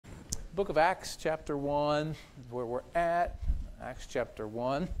book of Acts chapter 1, where we're at, Acts chapter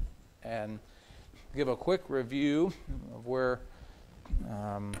 1, and give a quick review of where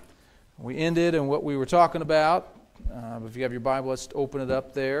we ended and what we were talking about. If you have your Bible, let's open it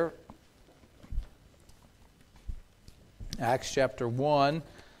up there. Acts chapter 1,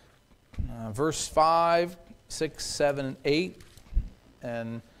 verse 5, 6, 7, and 8,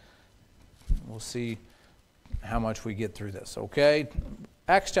 and we'll see how much we get through this, okay?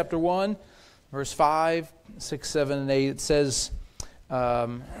 Acts chapter 1, verse 5, 6, 7, and 8, it says,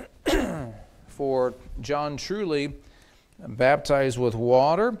 For John truly baptized with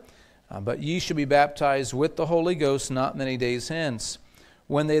water, but ye shall be baptized with the Holy Ghost not many days hence.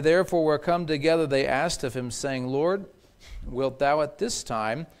 When they therefore were come together, they asked of him, saying, Lord, wilt thou at this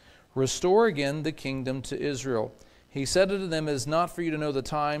time restore again the kingdom to Israel? He said unto them, It is not for you to know the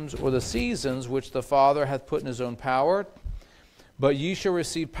times or the seasons which the Father hath put in his own power, but ye shall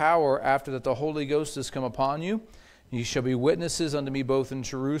receive power after that the Holy Ghost is come upon you. Ye shall be witnesses unto me both in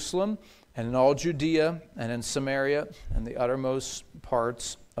Jerusalem and in all Judea and in Samaria and the uttermost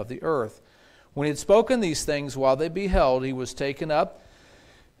parts of the earth. When he had spoken these things, while they beheld, he was taken up,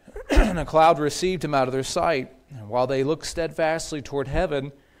 and a cloud received him out of their sight. And while they looked steadfastly toward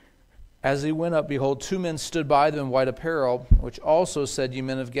heaven, as he went up, behold, two men stood by them in white apparel, which also said, Ye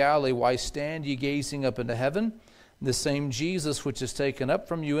men of Galilee, why stand ye gazing up into heaven? The same Jesus which is taken up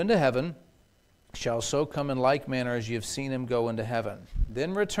from you into heaven shall so come in like manner as ye have seen him go into heaven.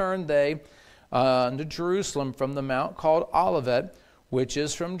 Then returned they unto Jerusalem from the mount called Olivet, which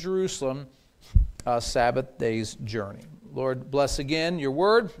is from Jerusalem a Sabbath day's journey. Lord, bless again your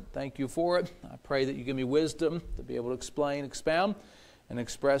word. Thank you for it. I pray that you give me wisdom to be able to explain, expound, and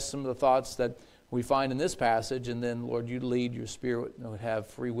express some of the thoughts that we find in this passage. And then, Lord, you lead, your Spirit would have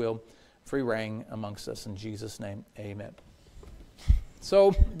free will, free reign amongst us. In Jesus' name, amen.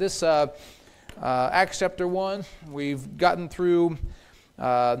 So this Acts chapter 1, we've gotten through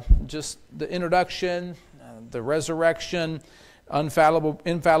just the introduction, the resurrection,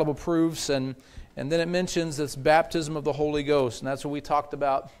 infallible proofs, and then it mentions this baptism of the Holy Ghost. And that's what we talked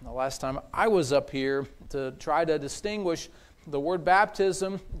about the last time I was up here, to try to distinguish. The word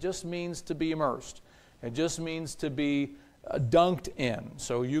baptism just means to be immersed. It just means to be dunked in.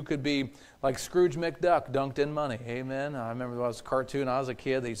 So you could be like Scrooge McDuck, dunked in money. Amen. I remember when I was a cartoon, I was a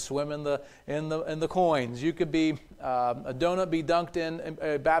kid, they'd swim in the coins. You could be a donut, be dunked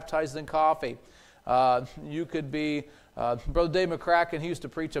in, baptized in coffee. You could be Brother Dave McCracken. He used to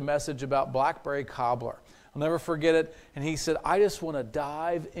preach a message about blackberry cobbler. I'll never forget it. And he said, I just want to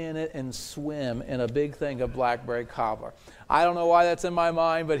dive in it and swim in a big thing of blackberry cobbler. I don't know why that's in my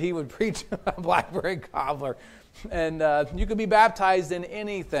mind, but he would preach about blackberry cobbler. And you could be baptized in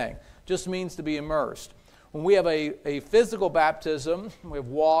anything. Just means to be immersed. When we have a physical baptism, we have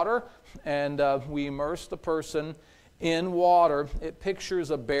water, and we immerse the person in water. It pictures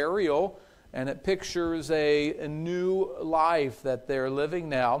a burial, and it pictures a new life that they're living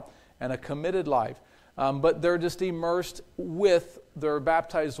now, and a committed life. But they're just immersed they're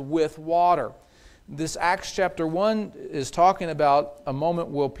baptized with water. This Acts chapter 1 is talking about a moment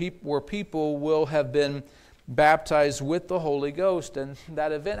where people will have been baptized with the Holy Ghost. And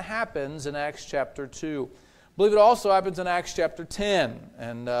that event happens in Acts chapter 2. I believe it also happens in Acts chapter 10.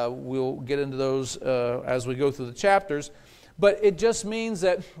 And we'll get into those as we go through the chapters. But it just means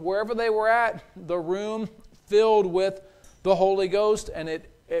that wherever they were at, the room filled with the Holy Ghost, and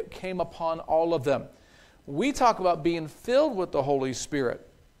it came upon all of them. We talk about being filled with the Holy Spirit.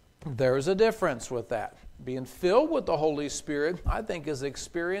 There's a difference with that. Being filled with the Holy Spirit, I think, is an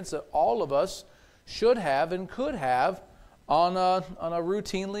experience that all of us should have and could have on a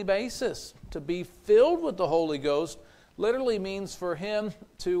routinely basis. To be filled with the Holy Ghost literally means for Him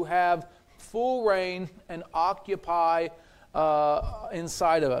to have full reign and occupy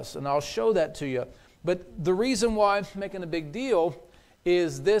inside of us. And I'll show that to you. But the reason why I'm making a big deal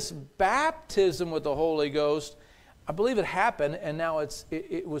is this baptism with the Holy Ghost. I believe it happened, and now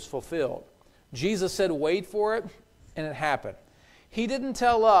it was fulfilled. Jesus said, wait for it, and it happened. He didn't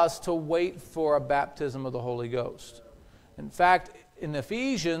tell us to wait for a baptism of the Holy Ghost. In fact, in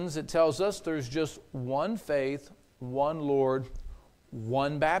Ephesians, it tells us there's just one faith, one Lord,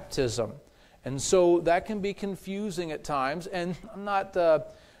 one baptism. And so that can be confusing at times, and I'm not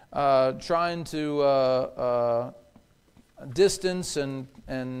trying to distance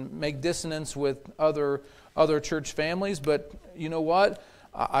and make dissonance with other church families, but you know what?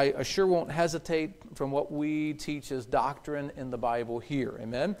 I sure won't hesitate from what we teach as doctrine in the Bible here.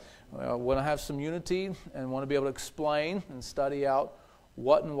 Amen? I want to have some unity and want to be able to explain and study out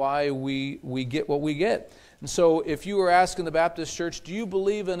what and why we get what we get. And so if you were asking the Baptist church, do you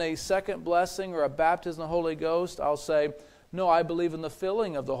believe in a second blessing or a baptism of the Holy Ghost? I'll say, no, I believe in the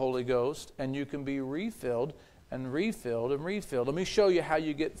filling of the Holy Ghost, and you can be refilled and refilled and refilled. Let me show you how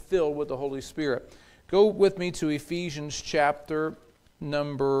you get filled with the Holy Spirit. Go with me to Ephesians chapter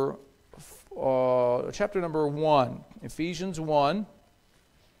number 1. Ephesians 1.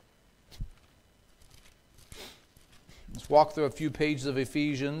 Let's walk through a few pages of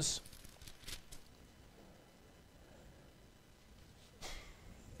Ephesians.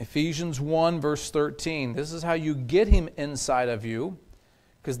 Ephesians 1, verse 13. This is how you get him inside of you,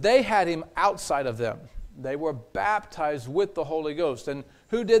 because they had him outside of them. They were baptized with the Holy Ghost. And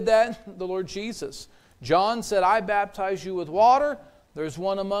who did that? The Lord Jesus. John said, I baptize you with water. There's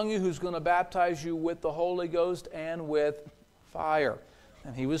one among you who's going to baptize you with the Holy Ghost and with fire.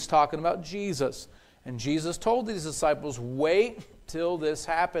 And he was talking about Jesus. And Jesus told these disciples, wait till this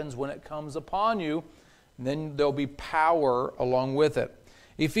happens. When it comes upon you, and then there'll be power along with it.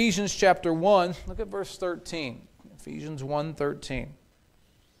 Ephesians chapter 1, look at verse 13. Ephesians 1:13.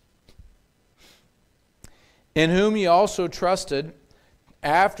 In whom ye also trusted,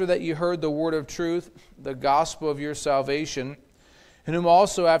 after that ye heard the word of truth, the gospel of your salvation, in whom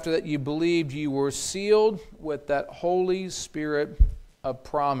also after that ye believed, ye were sealed with that Holy Spirit of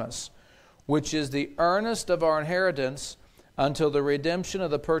promise, which is the earnest of our inheritance until the redemption of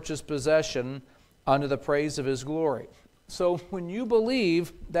the purchased possession unto the praise of his glory. So when you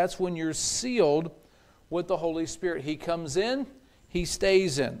believe, that's when you're sealed with the Holy Spirit. He comes in, he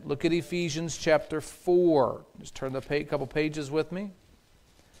stays in. Look at Ephesians chapter 4. Just turn the couple pages with me.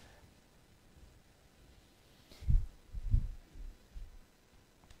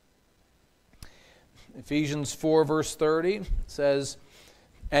 Ephesians 4 verse 30 says,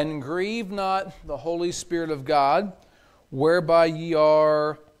 and grieve not the Holy Spirit of God, whereby ye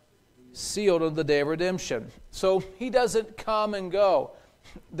are sealed of the day of redemption. So he doesn't come and go.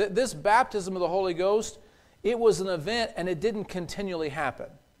 This baptism of the Holy Ghost, it was an event and it didn't continually happen.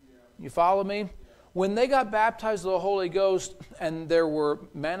 You follow me? When they got baptized with the Holy Ghost and there were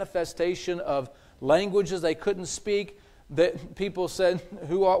manifestation of languages they couldn't speak, that people said,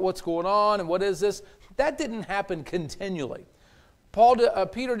 what's going on and what is this? That didn't happen continually.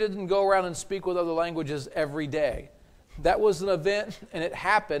 Peter didn't go around and speak with other languages every day. That was an event and it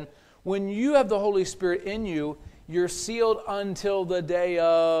happened. When you have the Holy Spirit in you, you're sealed until the day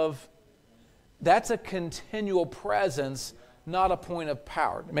of. That's a continual presence, not a point of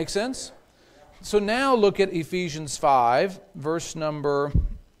power. Make sense? So now look at Ephesians 5, verse number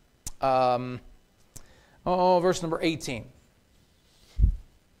 18.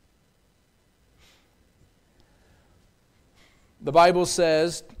 The Bible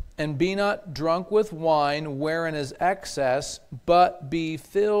says, and be not drunk with wine, wherein is excess, but be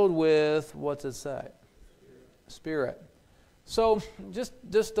filled with, what's it say? Spirit. So just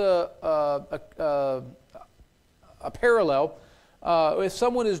a parallel. If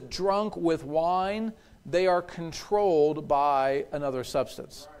someone is drunk with wine, they are controlled by another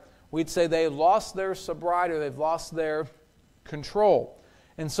substance. We'd say they've lost their sobriety, or they've lost their control.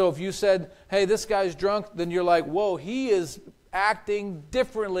 And so if you said, hey, this guy's drunk, then you're like, whoa, he is acting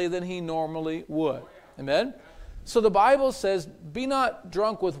differently than he normally would. Amen? So the Bible says, be not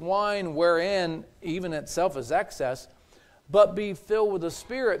drunk with wine wherein even itself is excess, but be filled with the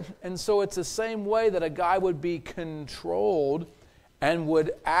Spirit. And so it's the same way that a guy would be controlled and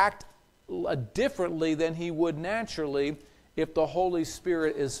would act differently than he would naturally if the Holy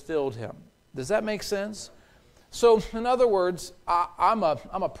Spirit is filled him. Does that make sense? So in other words, I'm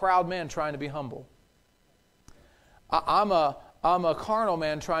a proud man trying to be humble. I'm a carnal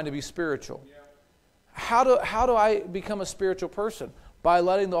man trying to be spiritual. How do I become a spiritual person? By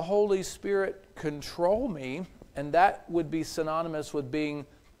letting the Holy Spirit control me, and that would be synonymous with being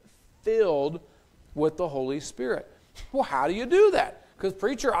filled with the Holy Spirit. Well, how do you do that? Because,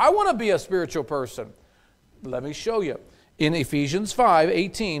 preacher, I want to be a spiritual person. Let me show you. In Ephesians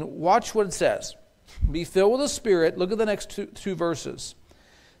 5:18, watch what it says. Be filled with the Spirit. Look at the next two verses.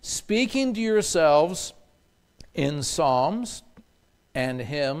 Speaking to yourselves in psalms and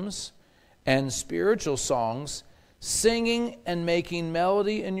hymns and spiritual songs, singing and making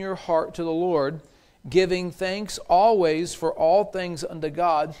melody in your heart to the Lord, giving thanks always for all things unto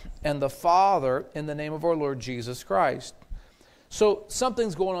God and the Father in the name of our Lord Jesus Christ. So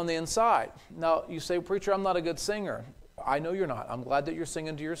something's going on the inside. Now you say, preacher, I'm not a good singer. I know you're not. I'm glad that you're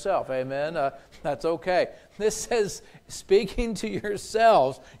singing to yourself. Amen. That's okay. This says speaking to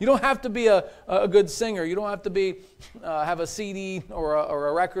yourselves. You don't have to be a good singer. You don't have to be have a CD or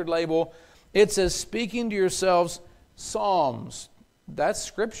a record label. It says speaking to yourselves psalms That's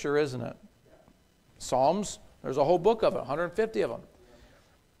Scripture, isn't it? Psalms, there's a whole book of it, 150 of them.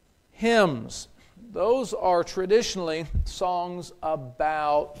 Hymns, those are traditionally songs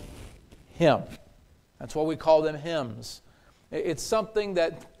about Him. That's why we call them hymns. It's something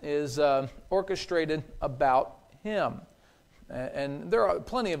that is orchestrated about Him. And there are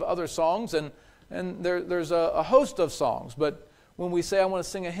plenty of other songs, and there's a host of songs. But when we say, I want to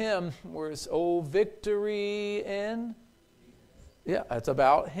sing a hymn, where it's, oh, victory in... Yeah, it's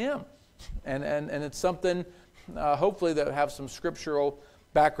about Him. And it's something, hopefully, that have some scriptural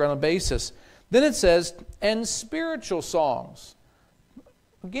background and basis. Then it says, and spiritual songs.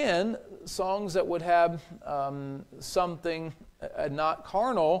 Again, songs that would have something not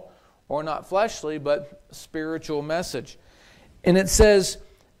carnal or not fleshly, but spiritual message. And it says,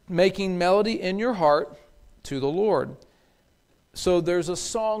 making melody in your heart to the Lord. So there's a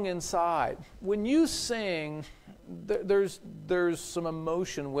song inside. When you sing, there's some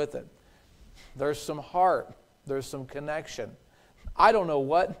emotion with it. There's some heart. There's some connection. I don't know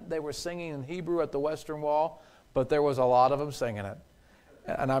what they were singing in Hebrew at the Western Wall, but there was a lot of them singing it.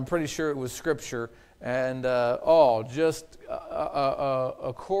 And I'm pretty sure it was Scripture. And just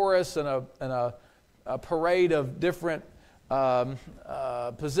a chorus and a parade of different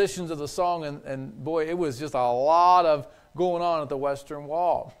positions of the song. And boy, it was just a lot of going on at the Western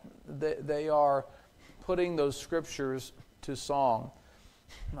Wall. They are putting those Scriptures to song.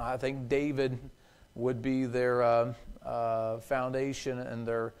 I think David would be their foundation and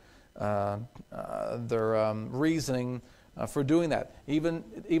their reasoning for doing that.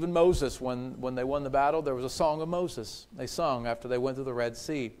 Even Moses, when they won the battle, there was a song of Moses. They sung after they went through the Red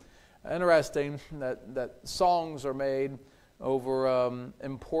Sea. Interesting that songs are made over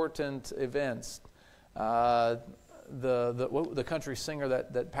important events. The country singer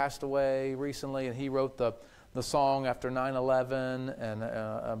that passed away recently, and he wrote the song after 9/11, and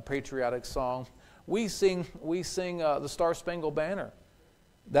a patriotic song. We sing the Star Spangled Banner.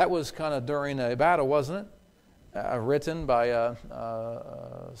 That was kind of during a battle, wasn't it? Written by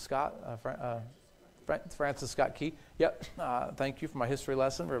Francis Scott Key. Yep. Thank you for my history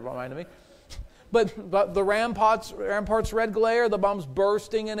lesson for reminding me. But the ramparts red glare, the bombs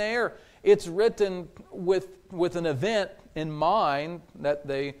bursting in air. It's written with an event in mind that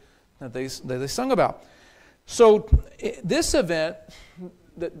they sung about. So this event,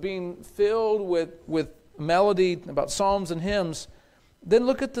 that being filled with melody about psalms and hymns, then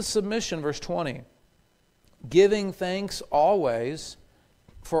look at the submission, verse 20. Giving thanks always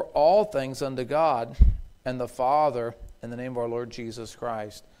for all things unto God and the Father in the name of our Lord Jesus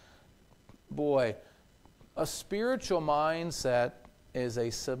Christ. Boy, a spiritual mindset is a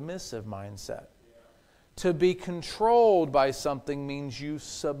submissive mindset. To be controlled by something means you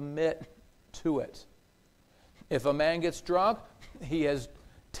submit to it. If a man gets drunk, he has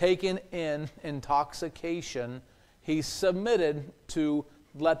taken in intoxication. He's submitted to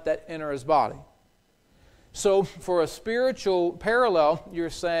let that enter his body. So for a spiritual parallel, you're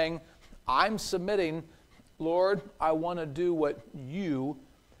saying, I'm submitting, Lord, I want to do what you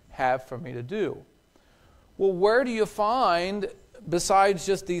have for me to do. Well, where do you find, besides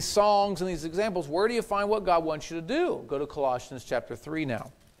just these songs and these examples, where do you find what God wants you to do? Go to Colossians chapter 3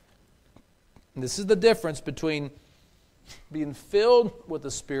 now. And this is the difference between being filled with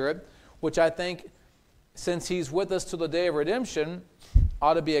the Spirit, which I think, since He's with us till the day of redemption,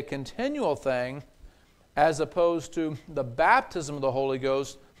 ought to be a continual thing, as opposed to the baptism of the Holy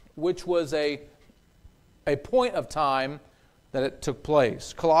Ghost, which was a point of time that it took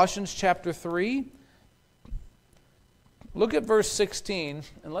place. Colossians chapter 3. Look at verse 16,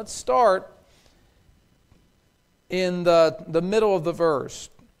 and let's start in the middle of the verse.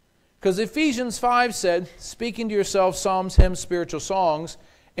 Because Ephesians 5 said, speaking to yourself psalms, hymns, spiritual songs,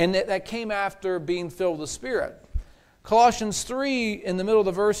 and that came after being filled with the Spirit. Colossians 3, in the middle of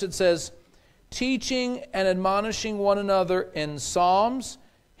the verse, it says, teaching and admonishing one another in psalms,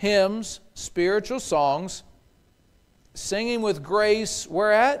 hymns, spiritual songs, singing with grace,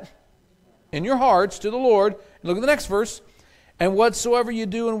 where at? In your hearts to the Lord. Look at the next verse. And whatsoever you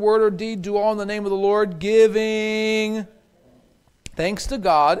do in word or deed, do all in the name of the Lord, giving thanks to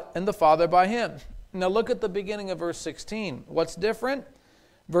God and the Father by Him. Now look at the beginning of verse 16. What's different?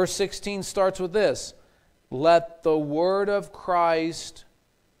 Verse 16 starts with this. Let the word of Christ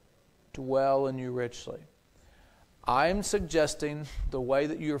dwell in you richly. I'm suggesting the way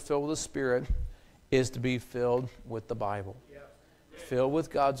that you're filled with the Spirit is to be filled with the Bible. Filled with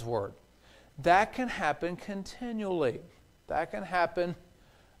God's Word. That can happen continually. That can happen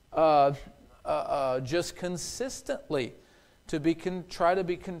just consistently. Try to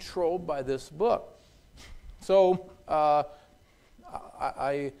be controlled by this book. So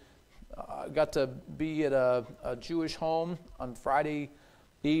I got to be at a Jewish home on Friday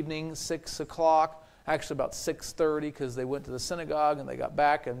evening, 6 o'clock. Actually about 6:30 because they went to the synagogue and they got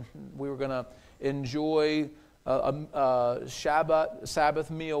back, and we were going to enjoy a Sabbath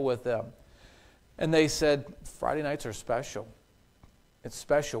meal with them. And they said, Friday nights are special. It's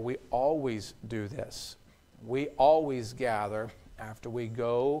special. We always do this. We always gather after we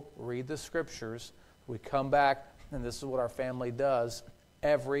go read the scriptures. We come back, and this is what our family does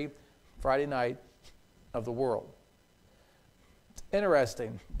every Friday night of the world. It's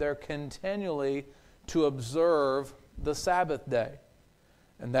interesting. They're continually to observe the Sabbath day.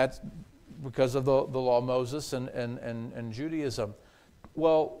 And that's because of the law of Moses and Judaism.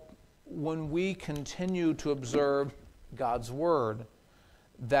 Well, when we continue to observe God's Word,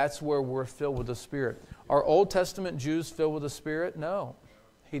 that's where we're filled with the Spirit. Are Old Testament Jews filled with the Spirit? No.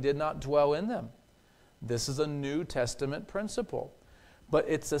 He did not dwell in them. This is a New Testament principle. But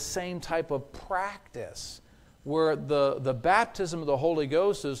it's the same type of practice where the baptism of the Holy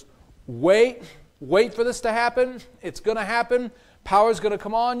Ghost is wait for this to happen. It's going to happen. Power's going to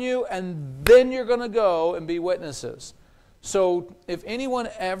come on you, and then you're going to go and be witnesses. So if anyone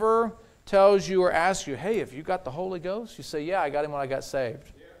ever tells you or asks you, hey, have you got the Holy Ghost? You say, yeah, I got him when I got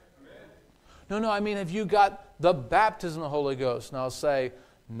saved. Yeah, no, I mean, have you got the baptism of the Holy Ghost? And I'll say,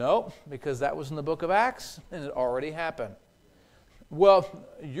 no, because that was in the book of Acts, and it already happened. Well,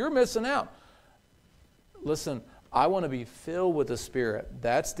 you're missing out. Listen, I want to be filled with the Spirit.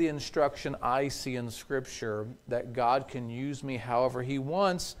 That's the instruction I see in Scripture, that God can use me however He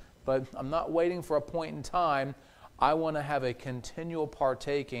wants, but I'm not waiting for a point in time. I want to have a continual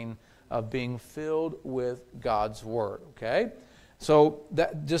partaking of being filled with God's Word, okay? So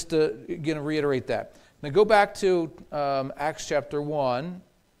that, just to again reiterate that. Now go back to Acts chapter 1.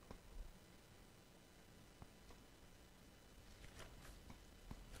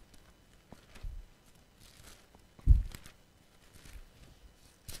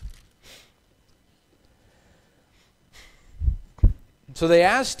 So they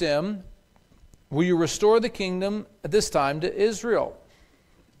asked him, will you restore the kingdom at this time to Israel?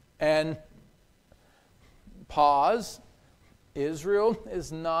 And pause. Israel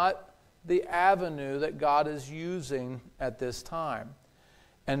is not the avenue that God is using at this time.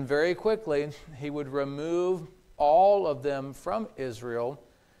 And very quickly, He would remove all of them from Israel,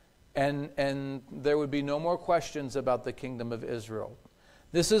 and there would be no more questions about the kingdom of Israel.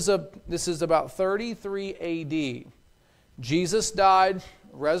 This is about 33 A.D., Jesus died,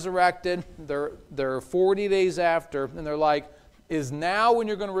 resurrected. They're 40 days after, and they're like, is now when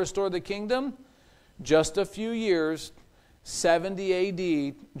you're going to restore the kingdom? Just a few years, 70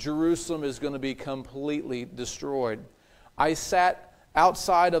 A.D., Jerusalem is going to be completely destroyed. I sat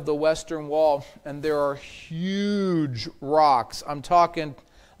outside of the Western Wall, and there are huge rocks. I'm talking,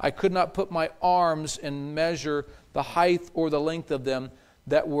 I could not put my arms and measure the height or the length of them,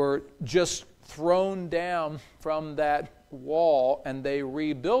 that were just thrown down from that wall, and they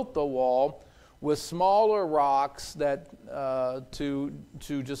rebuilt the wall with smaller rocks that to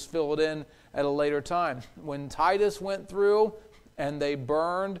just fill it in at a later time. When Titus went through and they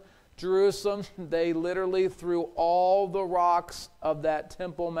burned Jerusalem, they literally threw all the rocks of that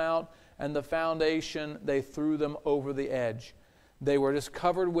Temple Mount and the foundation, they threw them over the edge. They were just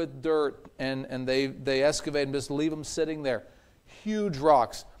covered with dirt, and they excavated and just leave them sitting there. Huge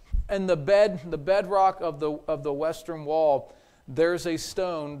rocks. And the bedrock of the Western Wall, there's a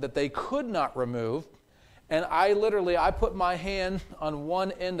stone that they could not remove. And I put my hand on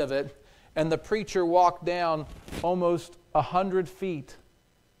one end of it, and the preacher walked down almost 100 feet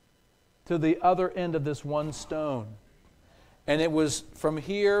to the other end of this one stone. And it was from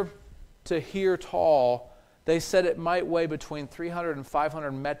here to here tall. They said it might weigh between 300 and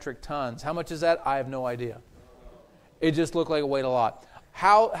 500 metric tons. How much is that? I have no idea. It just looked like it weighed a lot.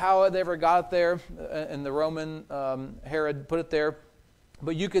 How they ever got there, and the Roman Herod put it there,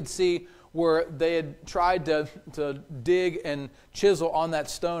 but you could see where they had tried to dig and chisel on that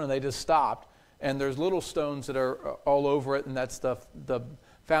stone, and they just stopped. And there's little stones that are all over it, and that's the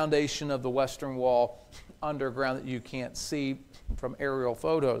foundation of the Western Wall underground that you can't see from aerial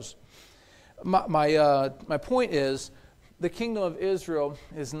photos. My point is, the kingdom of Israel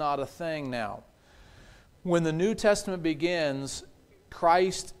is not a thing now. When the New Testament begins,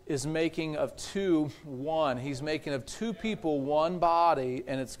 Christ is making of two one. He's making of two people one body,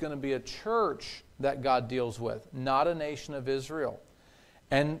 and it's going to be a church that God deals with, not a nation of Israel.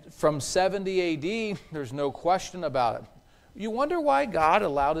 And from 70 A.D., there's no question about it. You wonder why God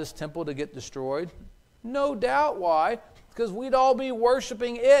allowed His temple to get destroyed? No doubt why. Because we'd all be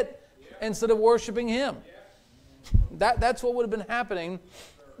worshiping it instead of worshiping Him. That's what would have been happening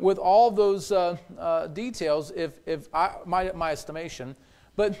with all those details, my estimation.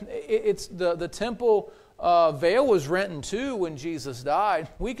 But it's the temple veil was rent in two when Jesus died.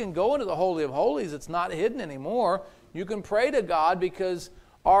 We can go into the Holy of Holies. It's not hidden anymore. You can pray to God because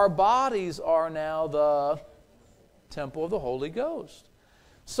our bodies are now the temple of the Holy Ghost.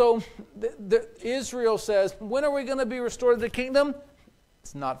 So Israel says, when are we going to be restored to the kingdom?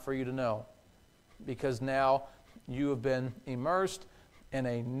 It's not for you to know, because now you have been immersed in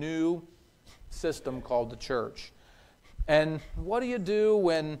a new system called the church. And what do you do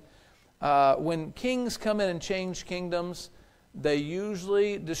when kings come in and change kingdoms? They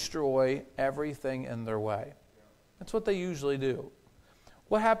usually destroy everything in their way. That's what they usually do.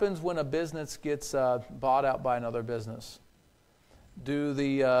 What happens when a business gets bought out by another business? Do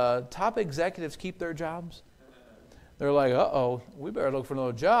the top executives keep their jobs? They're like, uh-oh, we better look for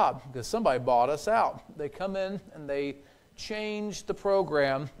another job because somebody bought us out. They come in and they change the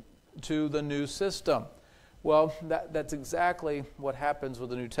program to the new system. Well, that's exactly what happens with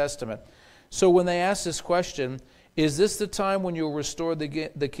the New Testament. So when they ask this question, is this the time when you'll restore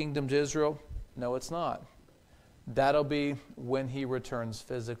the kingdom to Israel? No, it's not. That'll be when he returns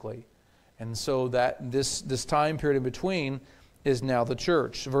physically. And so that this time period in between is now the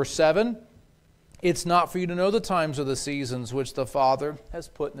church. Verse 7, it's not for you to know the times or the seasons which the Father has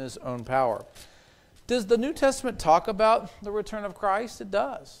put in his own power. Does the New Testament talk about the return of Christ? It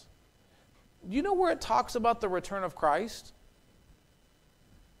does. Do you know where it talks about the return of Christ?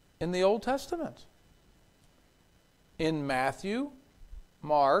 In the Old Testament. In Matthew,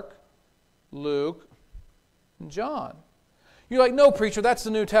 Mark, Luke, and John. You're like, no, preacher, that's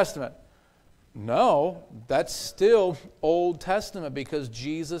the New Testament. No, that's still Old Testament because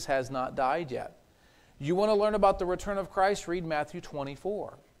Jesus has not died yet. You want to learn about the return of Christ? Read Matthew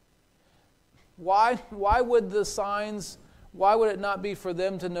 24. Why would the signs, why would it not be for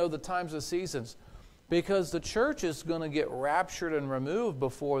them to know the times and seasons? Because the church is going to get raptured and removed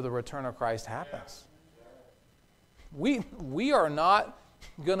before the return of Christ happens. We are not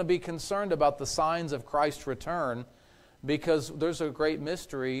going to be concerned about the signs of Christ's return because there's a great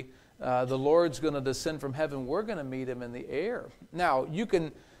mystery. The Lord's going to descend from heaven. We're going to meet him in the air. Now, you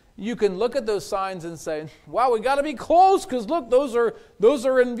can look at those signs and say, wow, we got to be close because look, those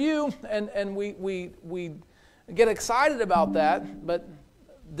are in view. And we get excited about that. But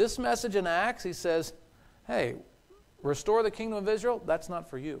this message in Acts, he says, hey, restore the kingdom of Israel, that's not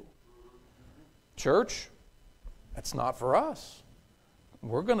for you. Church, that's not for us.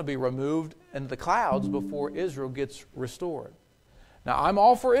 We're going to be removed into the clouds before Israel gets restored. Now, I'm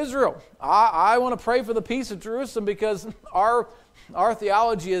all for Israel. I want to pray for the peace of Jerusalem because our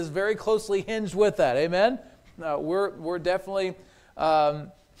theology is very closely hinged with that. Amen? We're definitely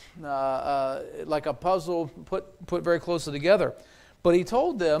like a puzzle put very closely together. But he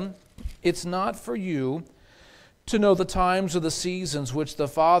told them, it's not for you to know the times or the seasons which the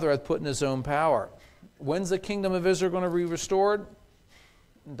Father hath put in his own power. When's the kingdom of Israel going to be restored?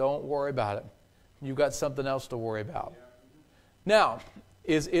 Don't worry about it. You've got something else to worry about. Now,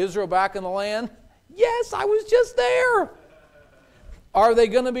 is Israel back in the land? Yes, I was just there. Are they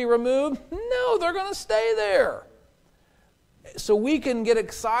going to be removed? No, they're going to stay there. So we can get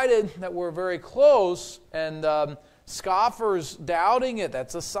excited that we're very close, and scoffers doubting it.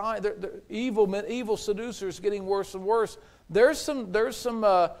 That's a sign. Evil seducers getting worse and worse. There's some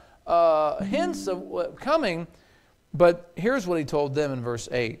hints of what coming, but here's what he told them in verse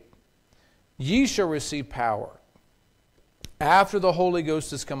 8. Ye shall receive power after the Holy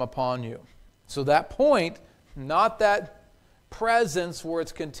Ghost has come upon you. So that point, not that presence where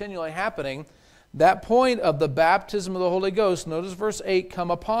it's continually happening, that point of the baptism of the Holy Ghost, notice verse 8,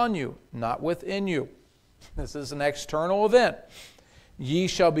 come upon you, not within you. This is an external event. Ye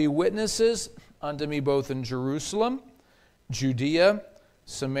shall be witnesses unto me both in Jerusalem, Judea,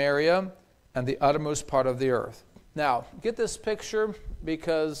 Samaria, and the uttermost part of the earth. Now, get this picture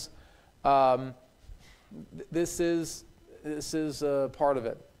because this is part of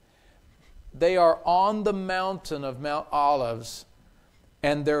it. They are on the mountain of Mount Olives,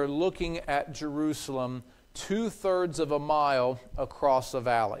 and they're looking at Jerusalem 2/3 of a mile across a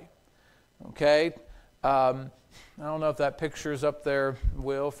valley. Okay? I don't know if that picture's up there,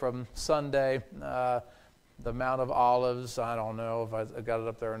 Will, from Sunday. The Mount of Olives. I don't know if I got it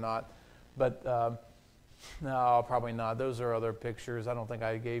up there or not. But no, probably not. Those are other pictures. I don't think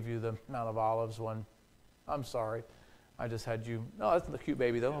I gave you the Mount of Olives one. I'm sorry. I just had you. Oh, that's the cute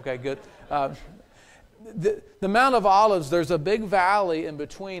baby, though. Okay, good. The Mount of Olives, there's a big valley in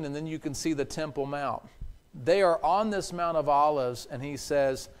between, and then you can see the Temple Mount. They are on this Mount of Olives, and he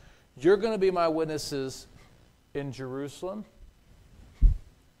says, you're going to be my witnesses in Jerusalem,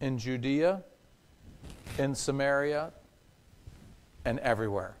 in Judea, in Samaria, and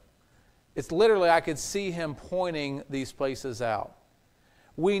everywhere. It's literally, I could see him pointing these places out.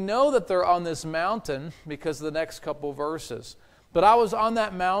 We know that they're on this mountain because of the next couple verses. But I was on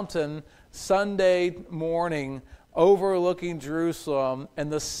that mountain Sunday morning overlooking Jerusalem,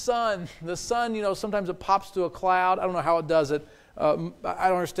 and the sun, you know, sometimes it pops through a cloud. I don't know how it does it. I don't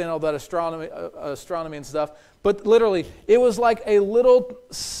understand all that astronomy and stuff. But literally, it was like a little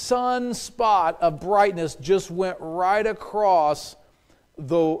sun spot of brightness just went right across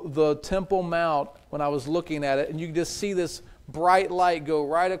the Temple Mount when I was looking at it. And you can just see this bright light go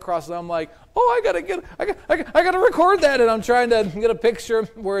right across. And I'm like, oh, I gotta record that. And I'm trying to get a picture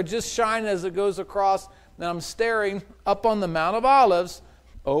where it just shines as it goes across. And I'm staring up on the Mount of Olives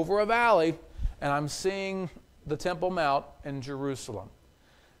over a valley, and I'm seeing the Temple Mount in Jerusalem.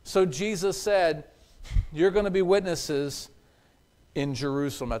 So Jesus said, you're going to be witnesses in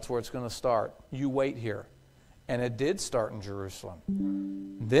Jerusalem. That's where it's going to start. You wait here. And it did start in Jerusalem.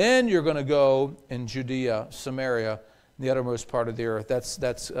 Then you're going to go in Judea, Samaria, the uttermost part of the earth.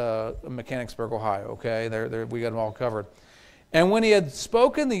 That's Mechanicsburg, Ohio. Okay, we got them all covered. And when he had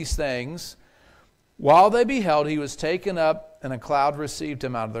spoken these things, while they beheld, he was taken up, and a cloud received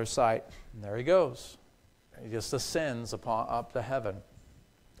him out of their sight. And there he goes. He just ascends up to heaven.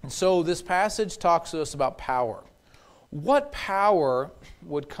 And so this passage talks to us about power. What power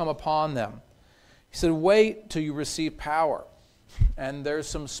would come upon them? He said, wait till you receive power. And there's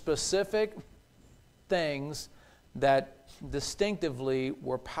some specific things that distinctively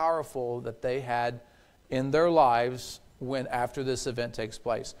were powerful that they had in their lives after this event takes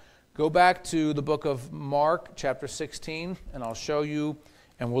place. Go back to the book of Mark, chapter 16, and I'll show you,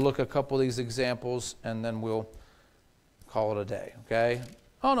 and we'll look at a couple of these examples, and then we'll call it a day, okay?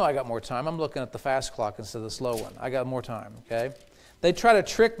 Oh, no, I got more time. I'm looking at the fast clock instead of the slow one. I got more time, okay? They try to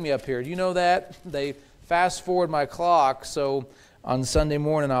trick me up here. Do you know that? They fast forward my clock, so on Sunday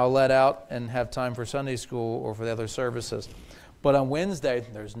morning I'll let out and have time for Sunday school or for the other services. But on Wednesday,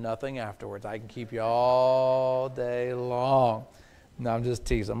 there's nothing afterwards. I can keep you all day long. No, I'm just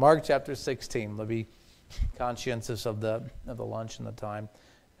teasing. Mark chapter 16. We'll be conscientious of the lunch and the time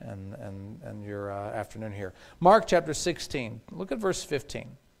and your afternoon here. Mark chapter 16. Look at verse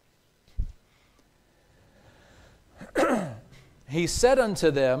 15. He said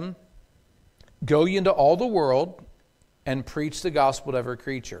unto them, go ye into all the world and preach the gospel to every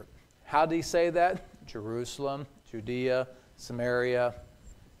creature. How did he say that? Jerusalem, Judea, Samaria.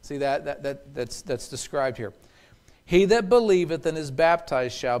 See that's described here. He that believeth and is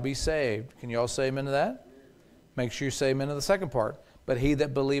baptized shall be saved. Can you all say amen to that? Make sure you say amen to the second part. But he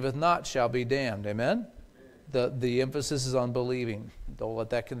that believeth not shall be damned. Amen? The emphasis is on believing. Don't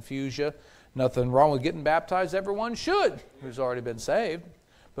let that confuse you. Nothing wrong with getting baptized. Everyone should who's already been saved.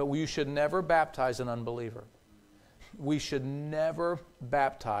 But you should never baptize an unbeliever. We should never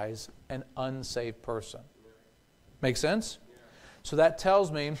baptize an unsaved person. Make sense? So that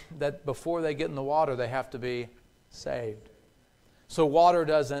tells me that before they get in the water, they have to be saved. So water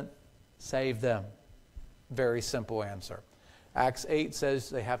doesn't save them. Very simple answer. Acts 8 says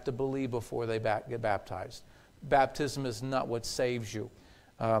they have to believe before they get baptized. Baptism is not what saves you.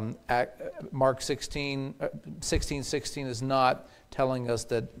 Mark 16 is not telling us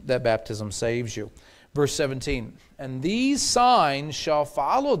that baptism saves you. Verse 17, and these signs shall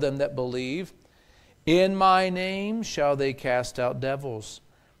follow them that believe. In my name shall they cast out devils.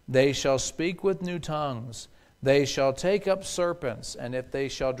 They shall speak with new tongues. They shall take up serpents, and if they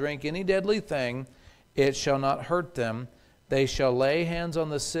shall drink any deadly thing, it shall not hurt them. They shall lay hands on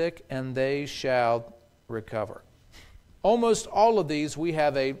the sick, and they shall recover. Almost all of these, we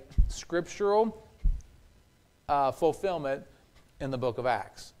have a scriptural fulfillment in the book of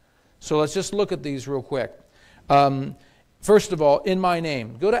Acts. So let's just look at these real quick. First of all, in my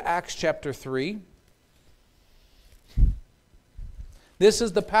name. Go to Acts chapter 3. This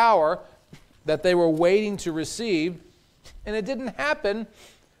is the power that they were waiting to receive, and it didn't happen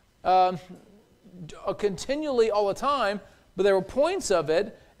continually all the time, but there were points of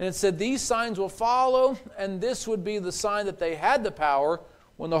it, and it said these signs will follow, and this would be the sign that they had the power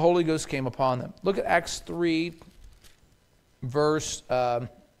when the Holy Ghost came upon them. Look at Acts 3, verse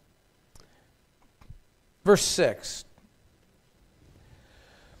 6.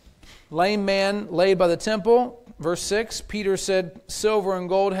 Lame man laid by the temple. Verse 6, Peter said, silver and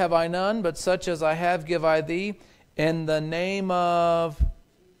gold have I none, but such as I have give I thee. In the name of...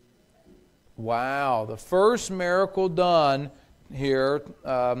 Wow, the first miracle done here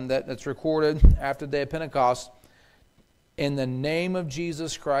that's recorded after the day of Pentecost. In the name of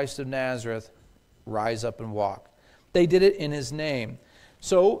Jesus Christ of Nazareth, rise up and walk. They did it in his name.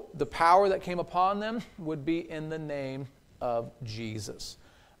 So the power that came upon them would be in the name of Jesus.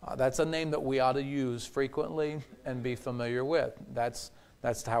 That's a name that we ought to use frequently and be familiar with. That's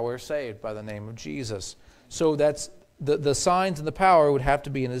how we're saved, by the name of Jesus. So that's the signs and the power would have to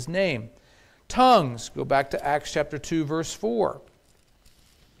be in his name. Tongues, go back to Acts chapter 2, verse 4.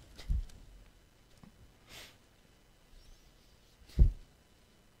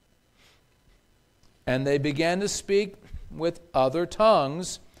 And they began to speak with other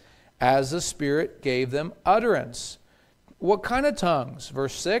tongues as the Spirit gave them utterance. What kind of tongues?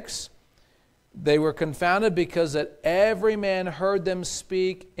 Verse 6. They were confounded because that every man heard them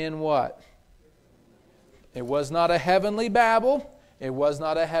speak in what? It was not a heavenly babble. It was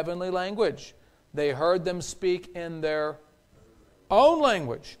not a heavenly language. They heard them speak in their own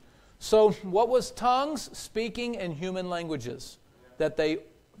language. So what was tongues? Speaking in human languages that they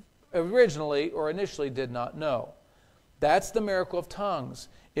originally or initially did not know. That's the miracle of tongues.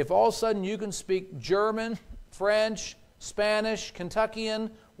 If all of a sudden you can speak German, French, Spanish, Kentuckian,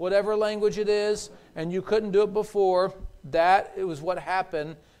 whatever language it is, and you couldn't do it before, it was what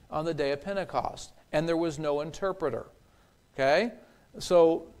happened on the day of Pentecost. And there was no interpreter. Okay?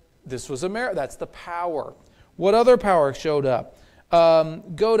 So this was a miracle. That's the power. What other power showed up?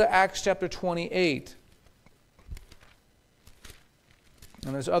 Go to Acts chapter 28.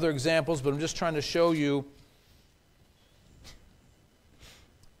 And there's other examples, but I'm just trying to show you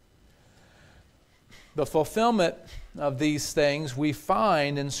the fulfillment of these things we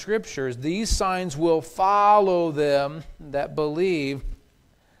find in Scriptures. These signs will follow them that believe,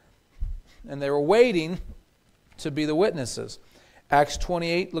 and they were waiting to be the witnesses. Acts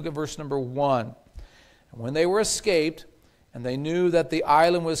 28, look at verse number 1. And when they were escaped, and they knew that the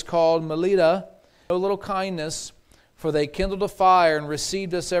island was called Melita, no little kindness, for they kindled a fire and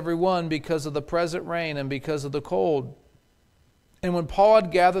received us every one because of the present rain and because of the cold. And when Paul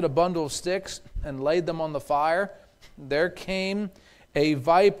had gathered a bundle of sticks and laid them on the fire, there came a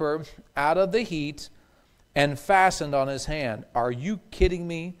viper out of the heat and fastened on his hand. Are you kidding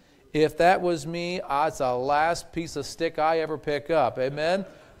me? If that was me, it's the last piece of stick I ever pick up. Amen?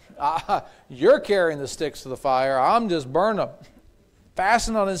 You're carrying the sticks to the fire. I'm just burning them.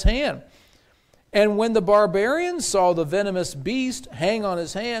 Fastened on his hand. And when the barbarians saw the venomous beast hang on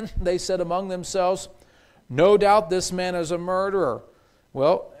his hand, they said among themselves, no doubt this man is a murderer.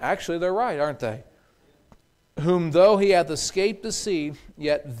 Well, actually they're right, aren't they? Whom though he hath escaped the sea,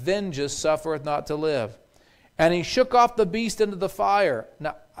 yet vengeance suffereth not to live. And he shook off the beast into the fire.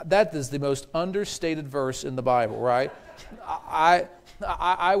 Now, that is the most understated verse in the Bible, right?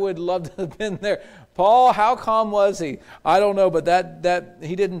 I would love to have been there. Paul, how calm was he? I don't know, but that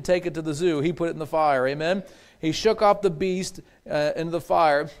he didn't take it to the zoo. He put it in the fire. Amen? He shook off the beast into the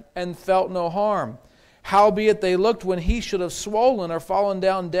fire and felt no harm. Howbeit they looked when he should have swollen or fallen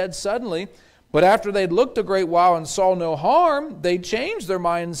down dead suddenly. But after they'd looked a great while and saw no harm, they changed their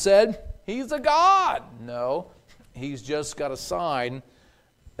mind and said, he's a god. No, he's just got a sign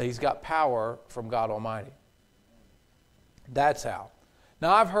that he's got power from God Almighty. That's how.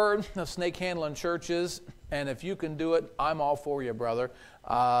 Now, I've heard of snake handling churches, and if you can do it, I'm all for you, brother.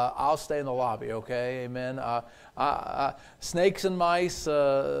 I'll stay in the lobby, okay? Amen. Snakes and mice,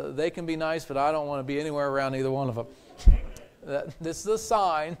 they can be nice, but I don't want to be anywhere around either one of them. This is a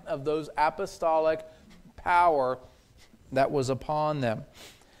sign of those apostolic power that was upon them.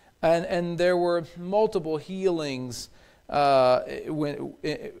 And there were multiple healings when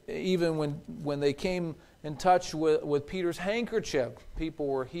they came in touch with Peter's handkerchief. People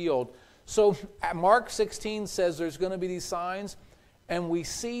were healed. So Mark 16 says there's going to be these signs, and we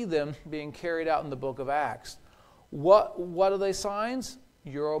see them being carried out in the book of Acts. What are they signs?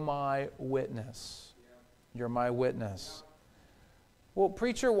 You're my witness. You're my witness. Well,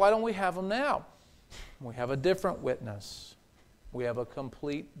 preacher, why don't we have them now? We have a different witness. We have a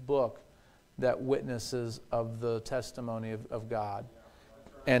complete book that witnesses of the testimony of God.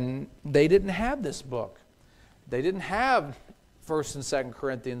 And they didn't have this book. They didn't have 1st and 2nd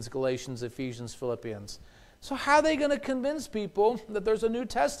Corinthians, Galatians, Ephesians, Philippians. So how are they going to convince people that there's a New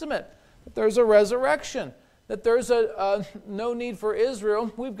Testament, that there's a resurrection, that there's no need for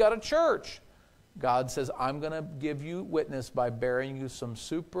Israel? We've got a church. God says, I'm going to give you witness by bearing you some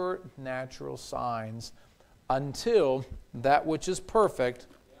supernatural signs until that which is perfect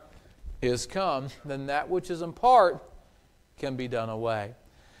is come. Then that which is in part can be done away.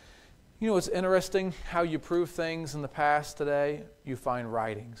 You know, it's interesting how you prove things in the past today. You find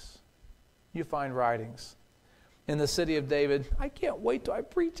writings. You find writings. In the city of David, I can't wait till I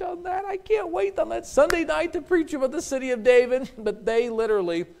preach on that. I can't wait on that Sunday night to preach about the city of David. But they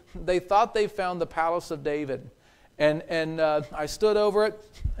literally they thought they found the palace of David. And I stood over it,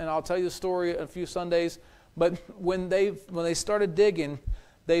 and I'll tell you the story in a few Sundays. But when they started digging,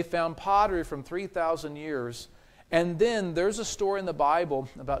 they found pottery from 3,000 years. And then there's a story in the Bible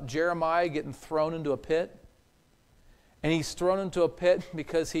about Jeremiah getting thrown into a pit. And he's thrown into a pit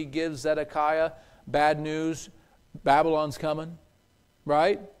because he gives Zedekiah bad news. Babylon's coming,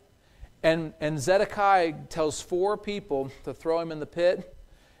 right? And Zedekiah tells 4 people to throw him in the pit.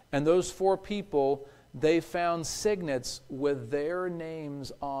 And those 4 people, they found signets with their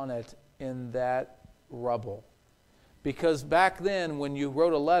names on it in that rubble. Because back then, when you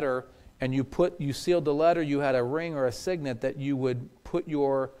wrote a letter and you sealed the letter, you had a ring or a signet that you would put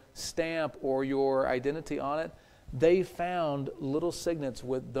your stamp or your identity on it. They found little signets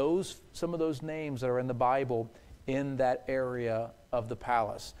with some of those names that are in the Bible in that area of the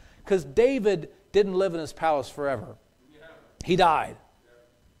palace. Because David didn't live in his palace forever. He died.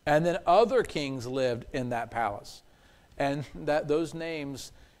 And then other kings lived in that palace. And those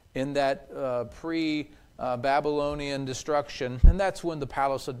names in that pre-Babylonian destruction, and that's when the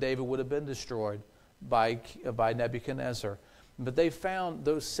palace of David would have been destroyed by Nebuchadnezzar. But they found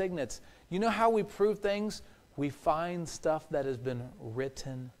those signets. You know how we prove things? We find stuff that has been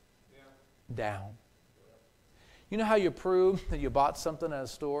written down. You know how you prove that you bought something at a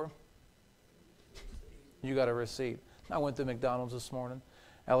store? You got a receipt. I went to McDonald's this morning.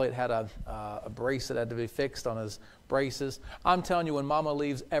 Elliot had a brace that had to be fixed on his braces. I'm telling you, when Mama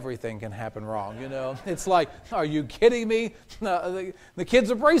leaves, everything can happen wrong. You know, it's like, are you kidding me? The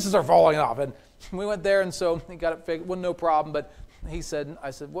kids' braces are falling off. And we went there, and so he got it fixed. Wasn't no problem. But I said,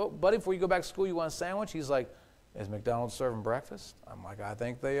 well, buddy, before you go back to school, you want a sandwich? He's like, is McDonald's serving breakfast? I'm like, I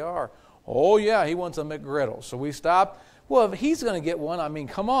think they are. Oh, yeah, he wants a McGriddle. So we stopped. Well, if he's going to get one, I mean,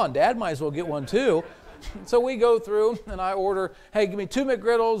 come on, Dad might as well get one too. So we go through, and I order, hey, give me 2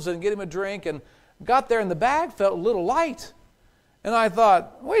 McGriddles and get him a drink. And got there, and the bag felt a little light. And I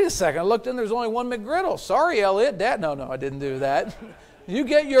thought, wait a second. I looked in, there's only 1 McGriddle. Sorry, Elliot. Dad, no, I didn't do that. You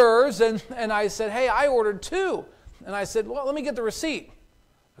get yours. And I said, hey, I ordered 2. And I said, well, let me get the receipt.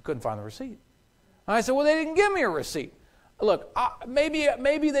 I couldn't find the receipt. And I said, well, they didn't give me a receipt. Look, maybe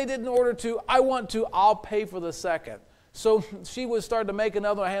they didn't order 2. I want 2. I'll pay for the second. So she was starting to make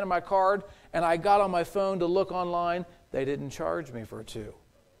another. I handed my card, and I got on my phone to look online. They didn't charge me for 2.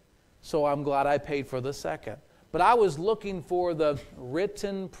 So I'm glad I paid for the second. But I was looking for the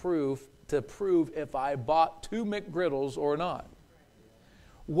written proof to prove if I bought 2 McGriddles or not.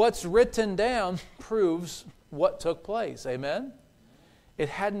 What's written down proves what took place. Amen? It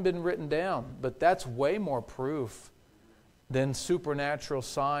hadn't been written down, but that's way more proof than supernatural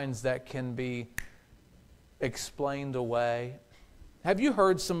signs that can be explained away. Have you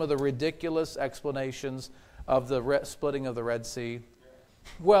heard some of the ridiculous explanations of the splitting of the Red Sea?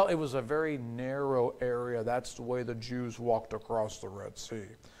 Well, it was a very narrow area. That's the way the Jews walked across the Red Sea.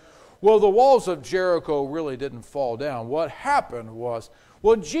 Well, the walls of Jericho really didn't fall down. What happened was,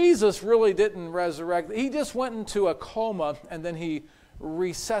 well, Jesus really didn't resurrect. He just went into a coma, and then he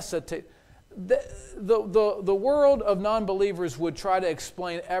resuscitated. The world of non-believers would try to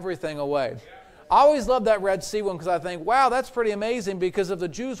explain everything away. I always love that Red Sea one because I think, wow, that's pretty amazing, because if the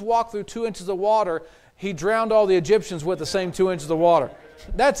Jews walked through 2 inches of water, he drowned all the Egyptians with the same 2 inches of water.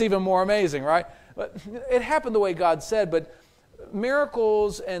 That's even more amazing, right? But it happened the way God said, but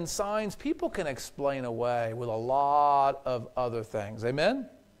miracles and signs people can explain away with a lot of other things. Amen?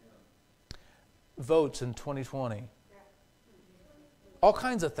 Votes in 2020. All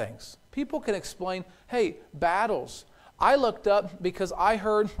kinds of things. People can explain, hey, battles. I looked up because I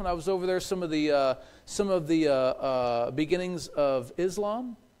heard when I was over there some of the beginnings of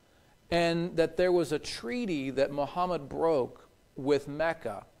Islam, and that there was a treaty that Muhammad broke with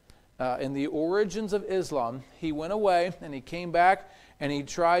Mecca. In the origins of Islam, he went away and he came back and he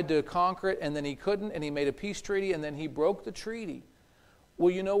tried to conquer it, and then he couldn't, and he made a peace treaty, and then he broke the treaty.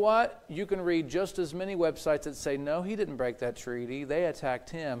 Well, you know what? You can read just as many websites that say, no, he didn't break that treaty. They attacked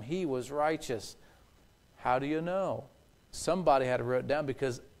him. He was righteous. How do you know? Somebody had to write it down,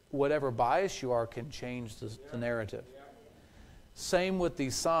 because whatever bias you are can change the narrative. Same with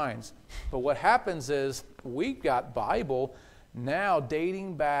these signs. But what happens is we've got Bible now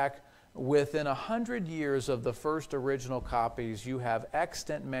dating back within 100 years of the first original copies. You have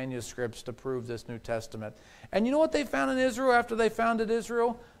extant manuscripts to prove this New Testament. And you know what they found in Israel after they founded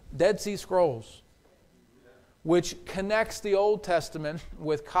Israel? Dead Sea Scrolls, which connects the Old Testament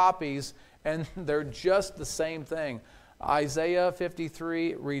with copies, and they're just the same thing. Isaiah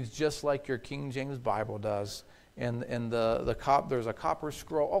 53 reads just like your King James Bible does. And there's a copper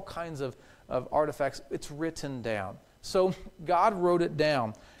scroll, all kinds of artifacts. It's written down. So God wrote it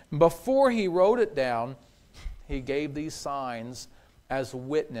down. Before he wrote it down, he gave these signs as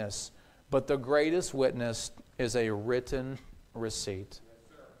witness. But the greatest witness is a written receipt.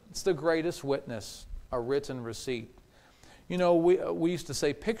 It's the greatest witness, a written receipt. You know, we used to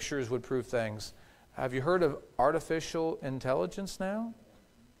say pictures would prove things. Have you heard of artificial intelligence now?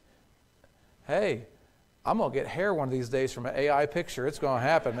 Hey, I'm going to get hair one of these days from an AI picture. It's going to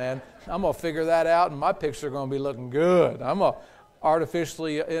happen, man. I'm going to figure that out, and my picture is going to be looking good. I'm going to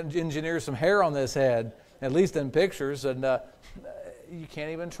artificially engineer some hair on this head, at least in pictures, and you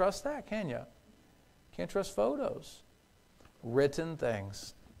can't even trust that, can you? Can't trust photos. Written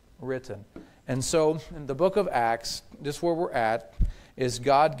things. Written. And so, in the book of Acts, just where we're at, is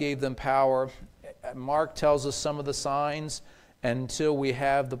God gave them power. Mark tells us some of the signs until we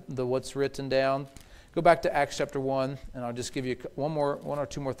have the what's written down. Go back to Acts chapter 1, and I'll just give you one or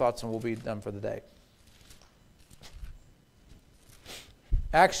two more thoughts, and we'll be done for the day.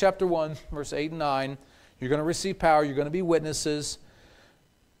 Acts chapter 1, verse 8 and 9. You're going to receive power. You're going to be witnesses.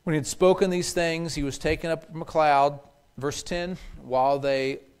 When he had spoken these things, he was taken up from a cloud. Verse 10, while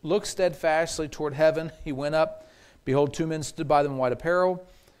they looked steadfastly toward heaven, he went up. Behold, two men stood by them in white apparel,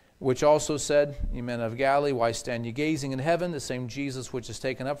 which also said, Ye men of Galilee, why stand ye gazing in heaven? The same Jesus which is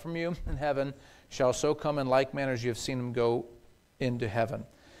taken up from you in heaven shall so come in like manner as you have seen him go into heaven.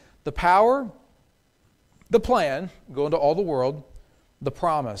 The power, the plan, go into all the world, the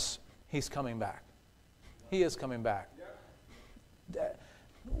promise, he's coming back. He is coming back.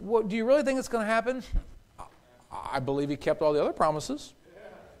 What, do you really think it's going to happen? I believe he kept all the other promises.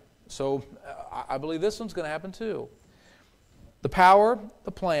 So I believe this one's going to happen too. The power,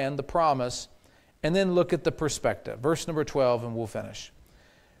 the plan, the promise, and then look at the perspective. Verse number 12, and we'll finish.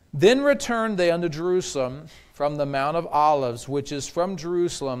 Then returned they unto Jerusalem from the Mount of Olives, which is from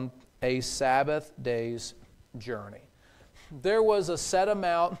Jerusalem a Sabbath day's journey. There was a set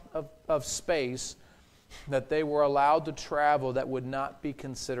amount of space that they were allowed to travel that would not be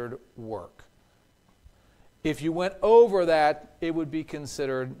considered work. If you went over that, it would be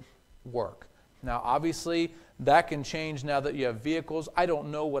considered work. Now, obviously, that can change now that you have vehicles. I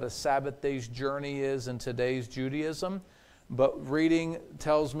don't know what a Sabbath day's journey is in today's Judaism, but reading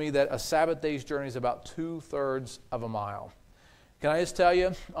tells me that a Sabbath day's journey is about 2/3 of a mile. Can I just tell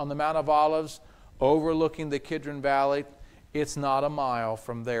you, on the Mount of Olives, overlooking the Kidron Valley, it's not a mile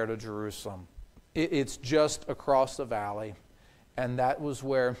from there to Jerusalem. It's just across the valley. And that was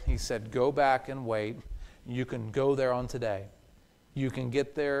where he said, go back and wait. You can go there on today. You can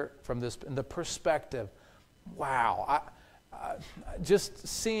get there from this, the perspective. Wow. Just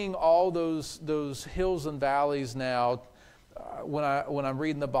seeing all those hills and valleys now, when I'm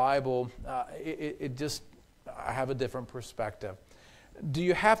reading the Bible, it just, I have a different perspective. Do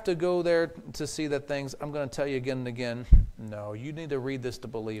you have to go there to see that things, I'm going to tell you again and again, no, you need to read this to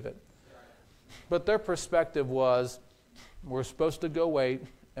believe it. But their perspective was, we're supposed to go wait,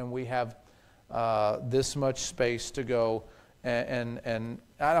 and we have this much space to go. And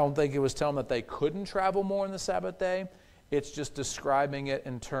I don't think it was telling them that they couldn't travel more on the Sabbath day. It's just describing it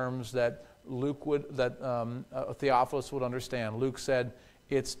in terms that Theophilus would understand. Luke said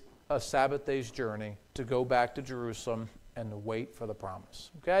it's a Sabbath day's journey to go back to Jerusalem and to wait for the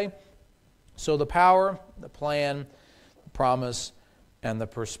promise. Okay? So the power, the plan, the promise, and the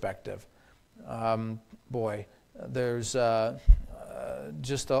perspective. There's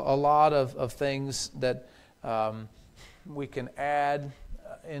just a lot of things that we can add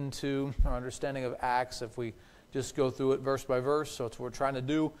into our understanding of Acts if we just go through it verse by verse. So it's what we're trying to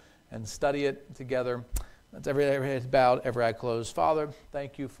do and study it together. That's every head bowed, every eye closed. Father,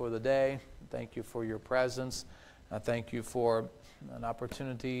 thank you for the day. Thank you for your presence. Thank you for an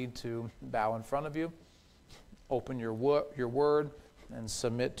opportunity to bow in front of you, open your word, and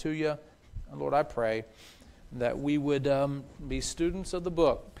submit to you. And Lord, I pray that we would be students of the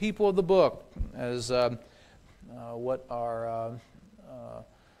book, people of the book, as what our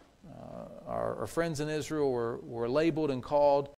friends in Israel were labeled and called.